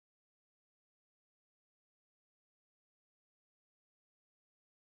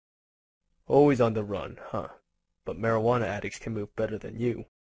Always on the run, huh? But marijuana addicts can move better than you.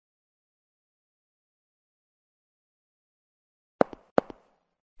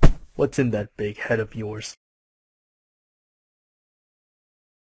 What's in that big head of yours?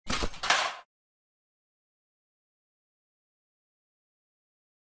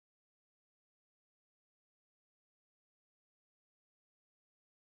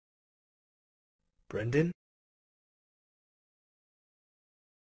 Brendan?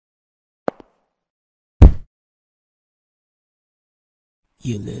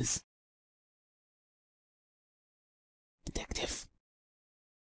 You lose. Detective.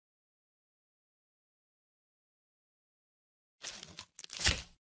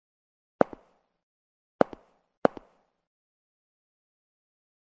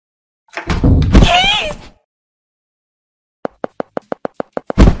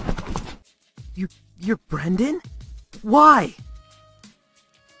 You're Brendan? Why?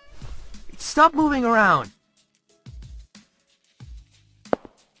 Stop moving around.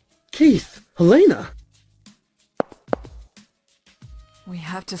 Keith! Helena! We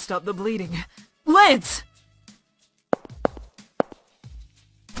have to stop the bleeding. Lance!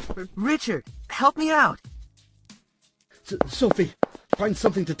 Richard, help me out. Sophie, find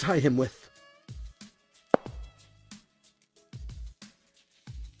something to tie him with.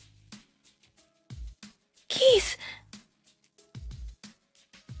 Keith!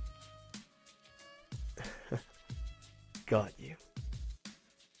 Got you.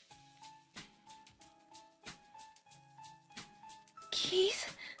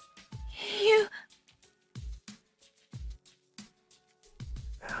 Keith? You...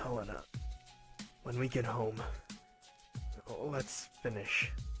 Helena, when we get home, let's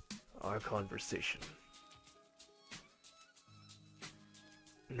finish our conversation.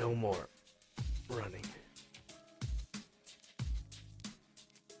 No more running.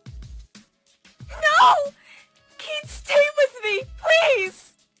 No! Keith, stay with me,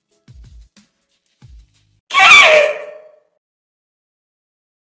 please! Keith!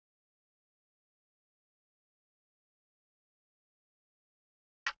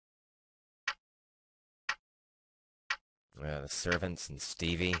 The servants and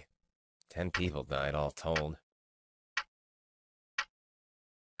Stevie. 10 people died all told.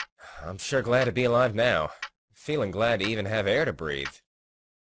 I'm sure glad to be alive now. Feeling glad to even have air to breathe.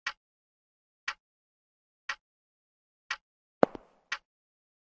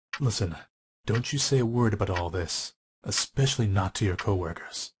 Listen, don't you say a word about all this, especially not to your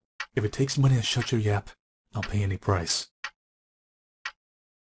coworkers. If it takes money to shut your yap, I'll pay any price.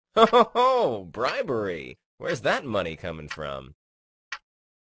 Ho ho ho! Bribery! Where's that money coming from?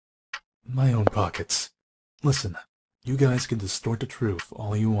 My own pockets. Listen, you guys can distort the truth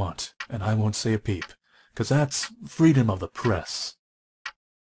all you want, and I won't say a peep, 'cause that's freedom of the press.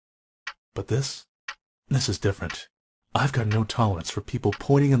 But this is different. I've got no tolerance for people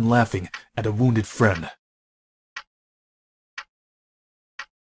pointing and laughing at a wounded friend.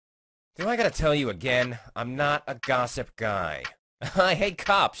 Do I gotta tell you again? I'm not a gossip guy. I hate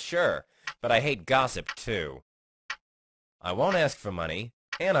cops, sure, but I hate gossip too. I won't ask for money,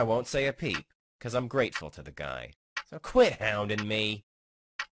 and I won't say a peep, 'cause I'm grateful to the guy. So quit hounding me.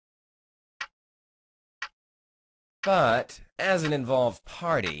 But, as an involved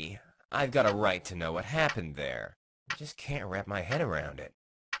party, I've got a right to know what happened there. I just can't wrap my head around it.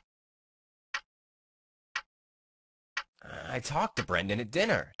 I talked to Brendan at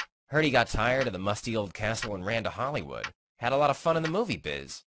dinner. Heard he got tired of the musty old castle and ran to Hollywood. Had a lot of fun in the movie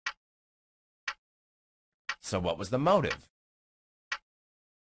biz. So what was the motive?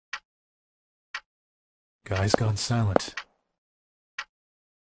 Guy's gone silent.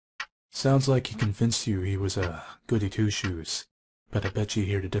 Sounds like he convinced you he was a goody-two-shoes. But I bet you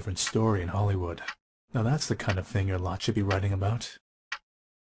heard a different story in Hollywood. Now that's the kind of thing your lot should be writing about.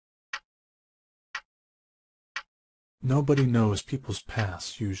 Nobody knows people's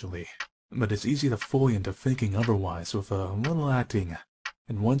past, usually. But it's easy to fool you into thinking otherwise with a little acting.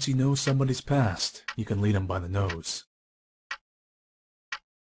 And once you know somebody's past, you can lead them by the nose.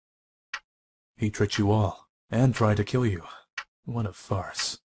 He tricked you all, and tried to kill you. What a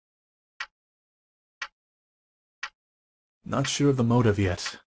farce. Not sure of the motive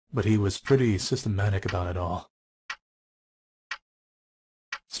yet, but he was pretty systematic about it all.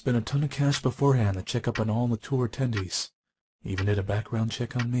 Spent a ton of cash beforehand to check up on all the tour attendees. Even did a background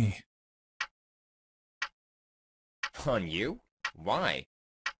check on me. On you? Why?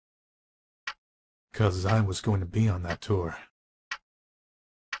 'Cause I was going to be on that tour.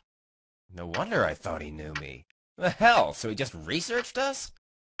 No wonder I thought he knew me. The hell, so he just researched us?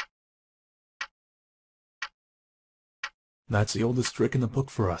 That's the oldest trick in the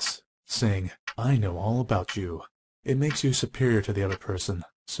book for us. saying, "I know all about you." It makes you superior to the other person,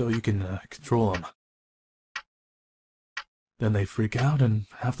 so you can control them. Then they freak out and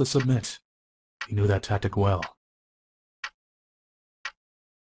have to submit. He knew that tactic well.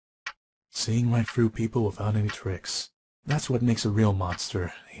 Seeing right through people without any tricks. That's what makes a real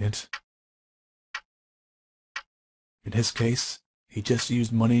monster, ain't it? In his case, he just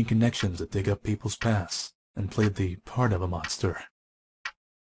used money and connections to dig up people's pasts, and played the part of a monster.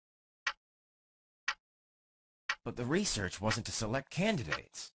 But the research wasn't to select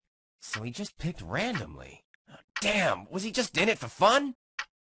candidates, so he just picked randomly. Damn, was he just in it for fun?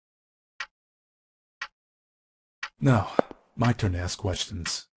 Now, my turn to ask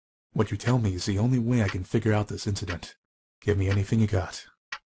questions. What you tell me is the only way I can figure out this incident. Give me anything you got.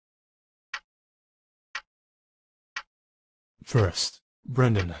 First,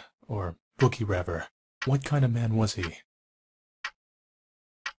 Brendan, or Boogie rather, what kind of man was he?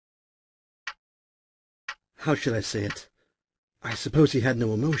 How should I say it? I suppose he had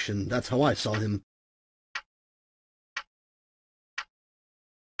no emotion. That's how I saw him.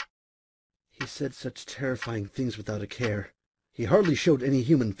 He said such terrifying things without a care. He hardly showed any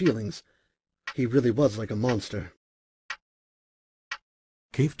human feelings. He really was like a monster.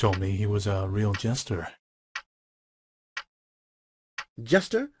 Keith told me he was a real jester.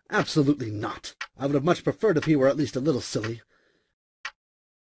 Jester? Absolutely not. I would have much preferred if he were at least a little silly.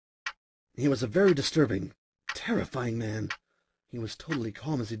 He was a very disturbing, terrifying man. He was totally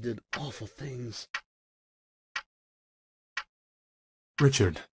calm as he did awful things.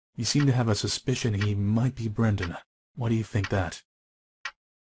 Richard, you seem to have a suspicion he might be Brendan. Why do you think that?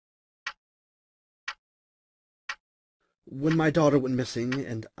 When my daughter went missing,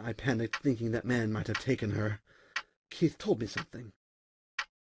 and I panicked thinking that man might have taken her, Keith told me something.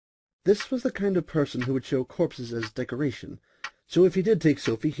 This was the kind of person who would show corpses as decoration, so if he did take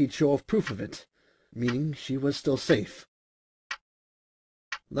Sophie, he'd show off proof of it, meaning she was still safe.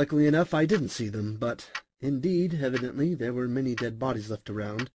 Luckily enough, I didn't see them, but indeed, evidently, there were many dead bodies left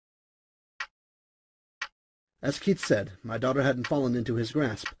around. As Keith said, my daughter hadn't fallen into his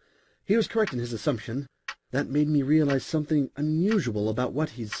grasp. He was correct in his assumption. That made me realize something unusual about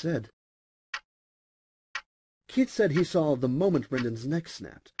what he'd said. Keith said he saw the moment Brendan's neck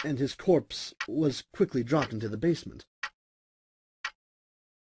snapped, and his corpse was quickly dropped into the basement.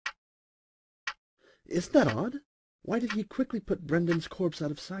 Isn't that odd? Why did he quickly put Brendan's corpse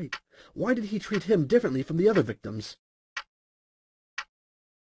out of sight? Why did he treat him differently from the other victims?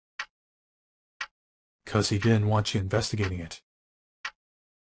 'Cause he didn't want you investigating it.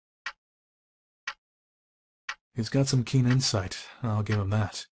 He's got some keen insight, I'll give him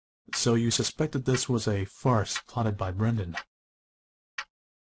that. So you suspected this was a farce plotted by Brendan?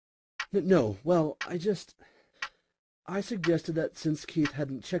 No, well, I suggested that since Keith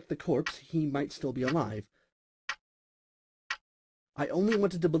hadn't checked the corpse, he might still be alive. I only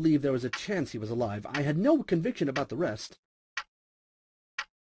wanted to believe there was a chance he was alive. I had no conviction about the rest.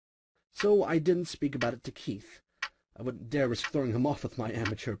 So I didn't speak about it to Keith. I wouldn't dare risk throwing him off with my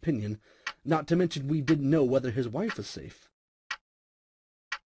amateur opinion, not to mention we didn't know whether his wife was safe.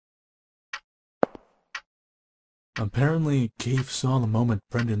 Apparently, Keith saw the moment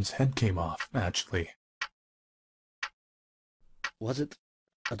Brendan's head came off, actually. Was it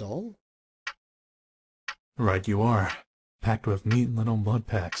a doll? Right you are. Packed with neat little blood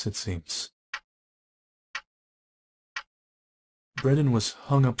packs, it seems. Brendan was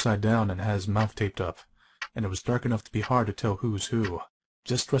hung upside down and had his mouth taped up, and it was dark enough to be hard to tell who's who.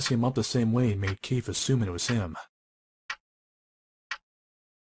 Just dressing him up the same way made Keith assume it was him.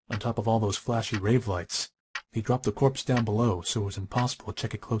 On top of all those flashy rave lights, he dropped the corpse down below so it was impossible to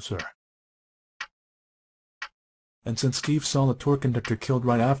check it closer. And since Keith saw the tour conductor killed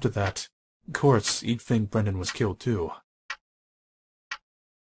right after that, of course, he'd think Brendan was killed too.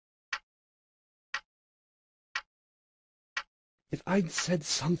 If I'd said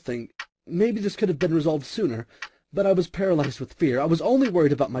something, maybe this could have been resolved sooner, but I was paralyzed with fear. I was only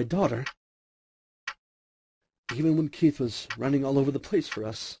worried about my daughter. Even when Keith was running all over the place for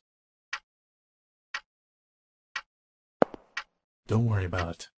us. Don't worry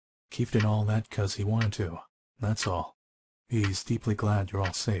about it. Keith did all that 'cause he wanted to. That's all. He's deeply glad you're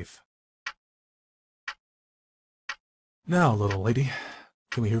all safe. Now, little lady,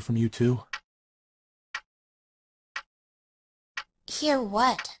 can we hear from you too? Hear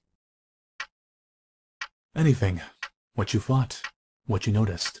what? Anything. What you thought. What you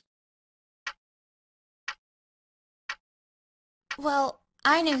noticed. Well,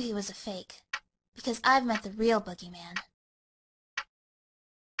 I knew he was a fake, because I've met the real boogeyman.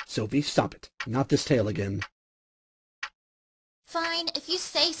 Sophie, stop it. Not this tale again. Fine, if you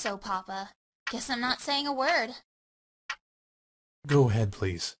say so, Papa. Guess I'm not saying a word. Go ahead,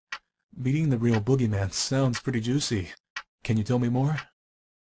 please. Meeting the real boogeyman sounds pretty juicy. Can you tell me more?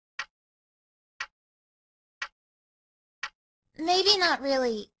 Maybe not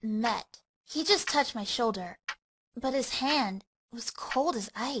really met. He just touched my shoulder. But his hand was cold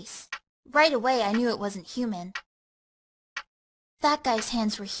as ice. Right away I knew it wasn't human. That guy's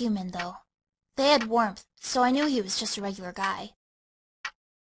hands were human, though. They had warmth, so I knew he was just a regular guy.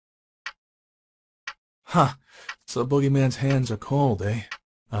 Huh. So boogeyman's hands are cold, eh?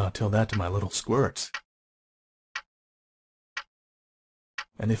 Tell that to my little squirts.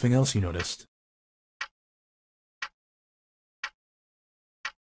 Anything else you noticed?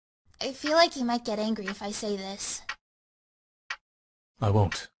 I feel like he might get angry if I say this. I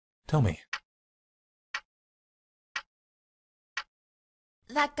won't. Tell me.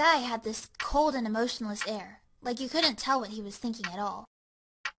 That guy had this cold and emotionless air, like you couldn't tell what he was thinking at all.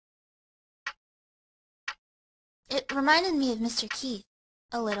 It reminded me of Mr. Keith,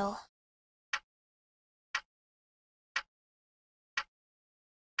 a little.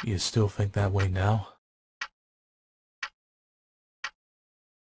 You still think that way now?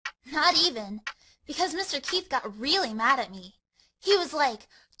 Not even, because Mr. Keith got really mad at me. He was like,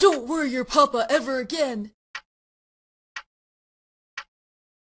 "Don't worry your papa ever again."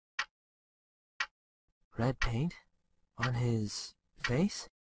 Red paint? On his face?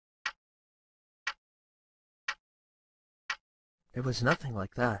 It was nothing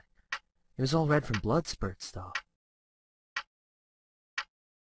like that. It was all red from blood spurts, though.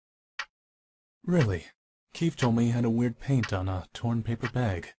 Really? Keith told me he had a weird paint on a torn paper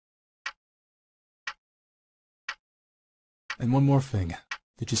bag. And one more thing.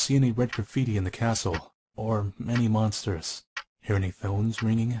 Did you see any red graffiti in the castle? Or any monsters? Hear any phones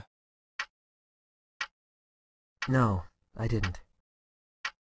ringing? No, I didn't.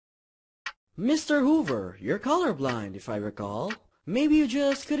 Mr. Hoover, you're colorblind, if I recall. Maybe you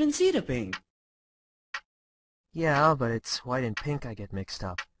just couldn't see the paint. Yeah, but it's white and pink I get mixed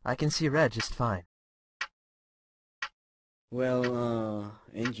up. I can see red just fine. Well,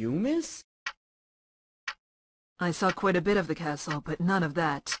 and you, miss? I saw quite a bit of the castle, but none of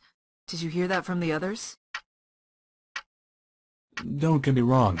that. Did you hear that from the others? Don't get me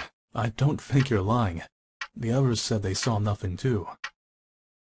wrong. I don't think you're lying. The others said they saw nothing too.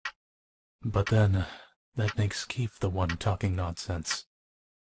 But then, that makes Keith the one talking nonsense.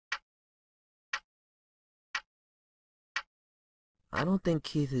 I don't think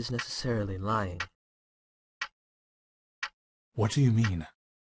Keith is necessarily lying. What do you mean?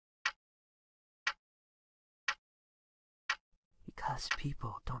 Because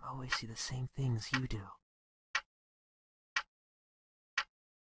people don't always see the same things you do.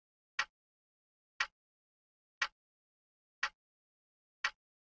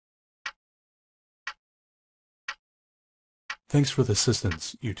 Thanks for the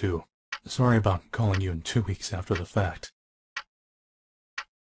assistance, you two. Sorry about calling you in 2 weeks after the fact.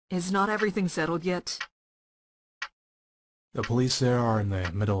 Is not everything settled yet? The police there are in the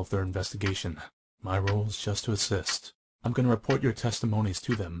middle of their investigation. My role is just to assist. I'm going to report your testimonies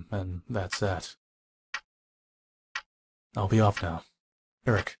to them, and that's that. I'll be off now.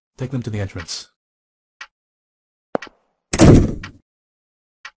 Eric, take them to the entrance.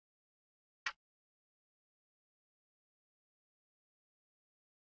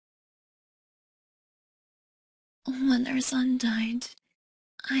 When our son died,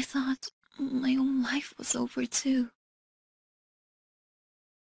 I thought my own life was over too.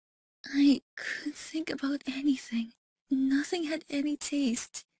 I couldn't think about anything. Nothing had any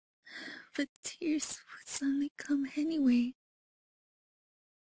taste. But tears would suddenly come anyway.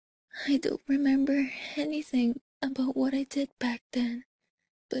 I don't remember anything about what I did back then,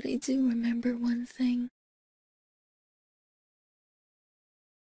 but I do remember one thing.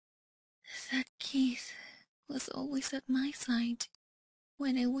 That Keith was always at my side.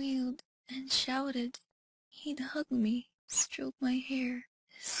 When I wailed and shouted, he'd hug me, stroke my hair,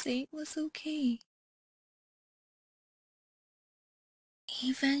 say it was okay.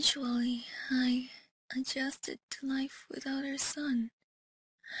 Eventually, I adjusted to life without our son.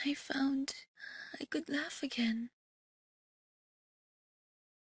 I found I could laugh again.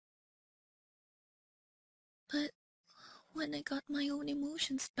 But when I got my own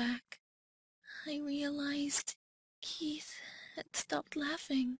emotions back, I realized Keith had stopped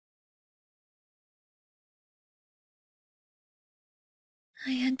laughing.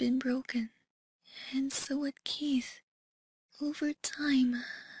 I had been broken, and so had Keith. Over time,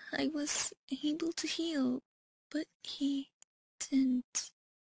 I was able to heal, but he didn't.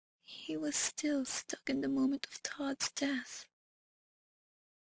 He was still stuck in the moment of Todd's death.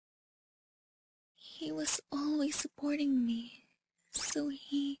 He was always supporting me, so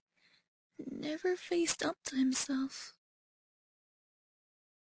he never faced up to himself.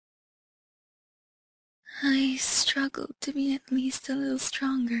 I struggled to be at least a little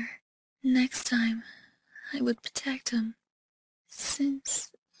stronger. Next time, I would protect him,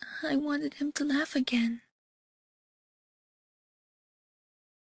 since I wanted him to laugh again.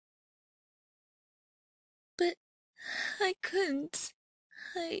 But I couldn't.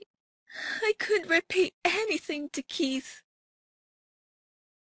 I couldn't repay anything to Keith.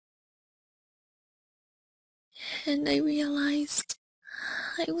 And I realized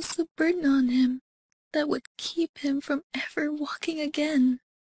I was a burden on him that would keep him from ever walking again.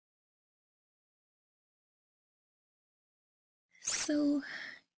 So,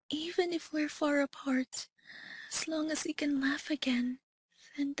 even if we're far apart, as long as he can laugh again,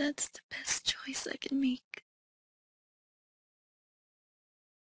 then that's the best choice I can make.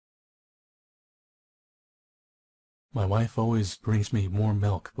 My wife always brings me warm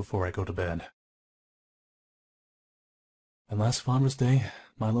milk before I go to bed. And last Father's Day,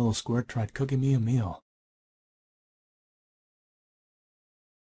 my little squirt tried cooking me a meal.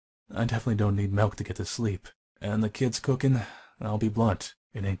 I definitely don't need milk to get to sleep. And the kids cooking, I'll be blunt,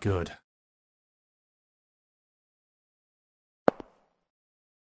 it ain't good.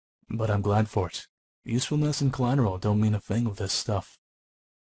 But I'm glad for it. Usefulness and collateral don't mean a thing with this stuff.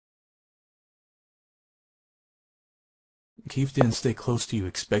 Keith didn't stay close to you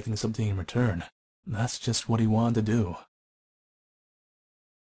expecting something in return. That's just what he wanted to do.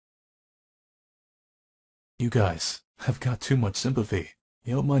 You guys have got too much sympathy.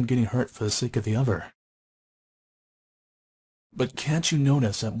 You don't mind getting hurt for the sake of the other. But can't you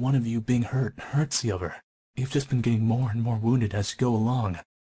notice that one of you being hurt hurts the other? You've just been getting more and more wounded as you go along.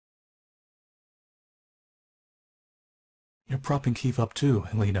 You're propping Keith up too,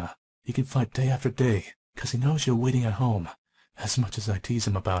 Helena. He can fight day after day, 'cause he knows you're waiting at home, as much as I tease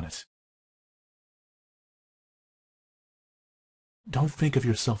him about it. Don't think of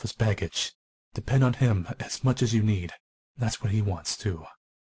yourself as baggage. Depend on him as much as you need. That's what he wants too.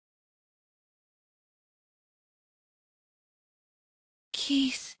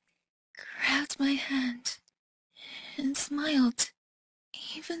 Keith grabbed my hand and smiled,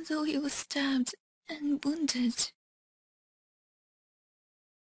 even though he was stabbed and wounded.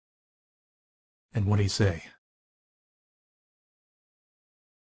 And what'd he say?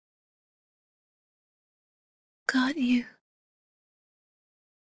 Got you.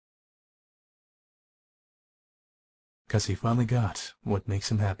 'Cause he finally got what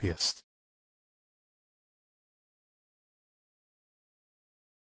makes him happiest.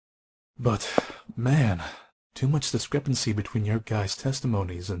 But, man, too much discrepancy between your guys'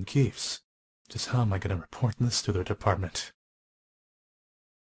 testimonies and Keith's. Just how am I gonna report this to their department?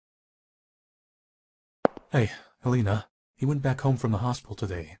 Hey, Helena, he went back home from the hospital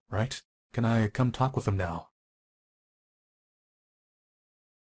today, right? Can I come talk with him now?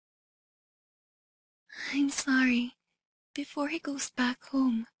 I'm sorry. Before he goes back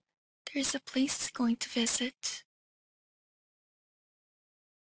home, there's a place he's going to visit.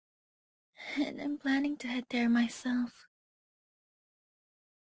 And I'm planning to head there myself.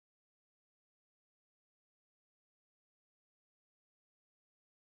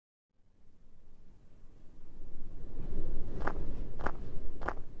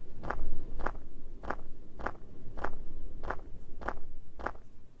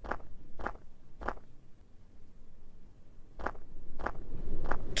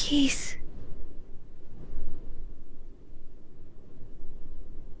 Keith.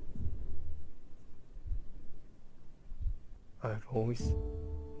 I've always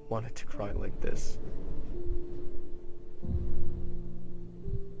wanted to cry like this.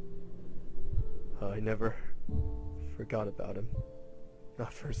 I never forgot about him.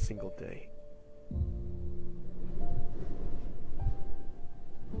 Not for a single day.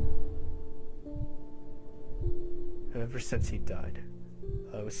 And ever since he died,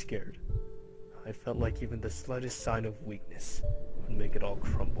 I was scared. I felt like even the slightest sign of weakness would make it all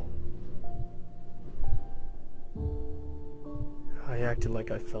crumble. I acted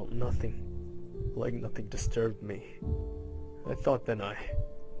like I felt nothing, like nothing disturbed me. I thought then I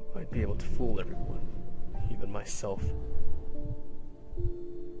might be able to fool everyone, even myself.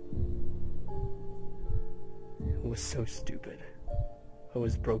 It was so stupid. I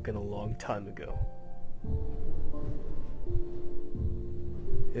was broken a long time ago.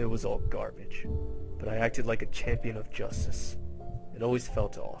 It was all garbage, but I acted like a champion of justice. It always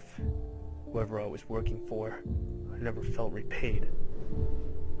felt off. Whoever I was working for, I never felt repaid.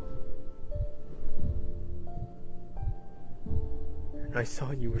 And I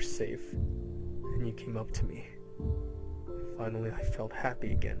saw you were safe, and you came up to me. Finally, I felt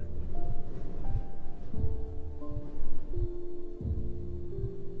happy again.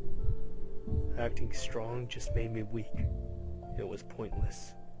 Acting strong just made me weak. It was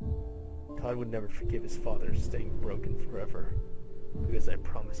pointless. Todd would never forgive his father staying broken forever, because I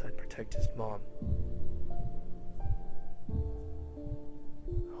promised I'd protect his mom.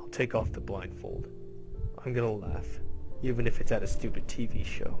 I'll take off the blindfold. I'm gonna laugh, even if it's at a stupid TV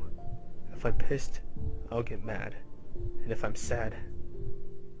show. If I'm pissed, I'll get mad. And if I'm sad,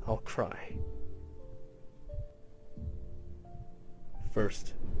 I'll cry.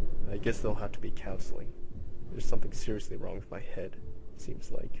 First, I guess there'll have to be counseling. There's something seriously wrong with my head,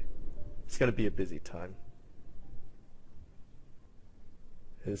 seems like. It's gonna be a busy time.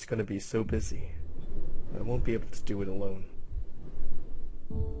 And it's gonna be so busy, I won't be able to do it alone.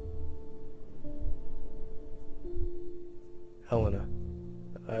 Helena,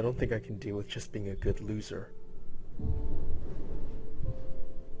 I don't think I can deal with just being a good loser.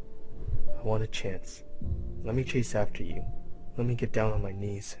 I want a chance. Let me chase after you. Let me get down on my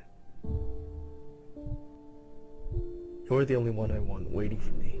knees. You're the only one I want waiting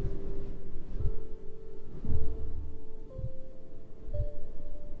for me.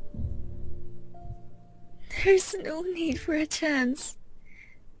 There's no need for a chance.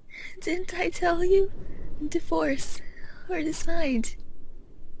 Didn't I tell you? Divorce or decide.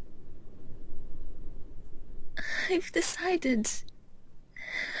 I've decided.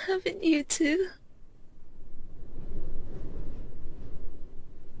 Haven't you too?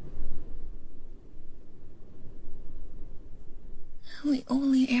 We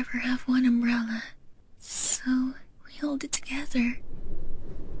only ever have one umbrella, so we hold it together.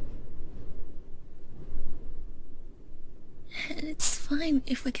 And it's fine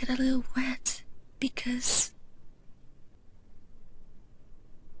if we get a little wet, because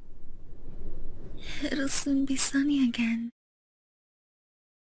it'll soon be sunny again.